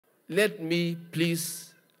let me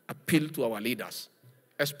please appeal to our leaders,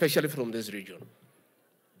 especially from this region.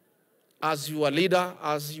 As your leader,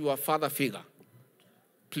 as your father figure,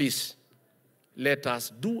 please let us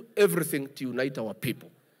do everything to unite our people.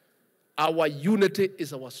 Our unity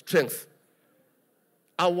is our strength.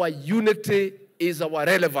 Our unity is our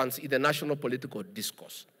relevance in the national political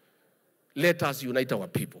discourse. Let us unite our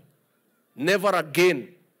people. Never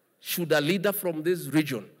again should a leader from this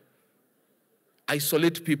region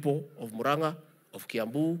isolate people of Murang'a, of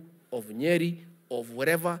Kiambu, of Nyeri, of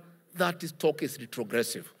wherever. That talk is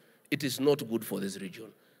retrogressive. It is not good for this region.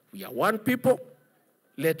 We are one people.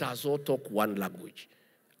 Let us all talk one language.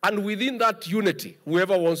 And within that unity,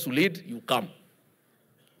 whoever wants to lead, you come.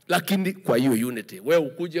 Lakini kwa hiyo unity, wewe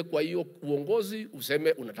ukuje kwa hiyo uongozi,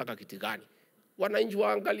 useme unataka kiti gani. Wananchi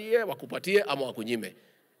waangalie, wakupatie ama wakunyime.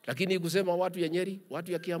 Lakini kusema watu ya Nyeri,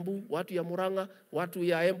 watu ya Kiambu, watu ya Murang'a, watu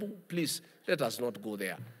ya Embu, please, let us not go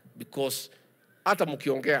there. Because hata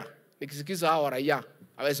mkiongea, nikisikiza hawa raia,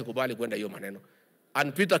 hawezi kubali kwenda hiyo maneno.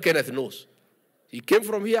 And Peter Kenneth knows. He came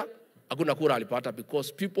from here, hakuna kura alipata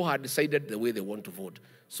because people had decided the way they want to vote.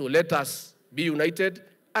 So let us be united.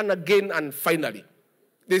 And again and finally,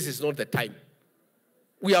 this is not the time.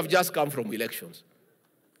 We have just come from elections.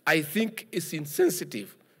 I think it's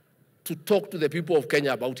insensitive to talk to the people of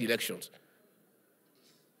Kenya about elections,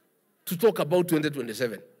 to talk about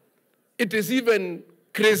 2027. It is even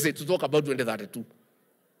crazy to talk about 2032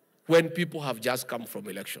 when people have just come from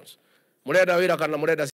elections.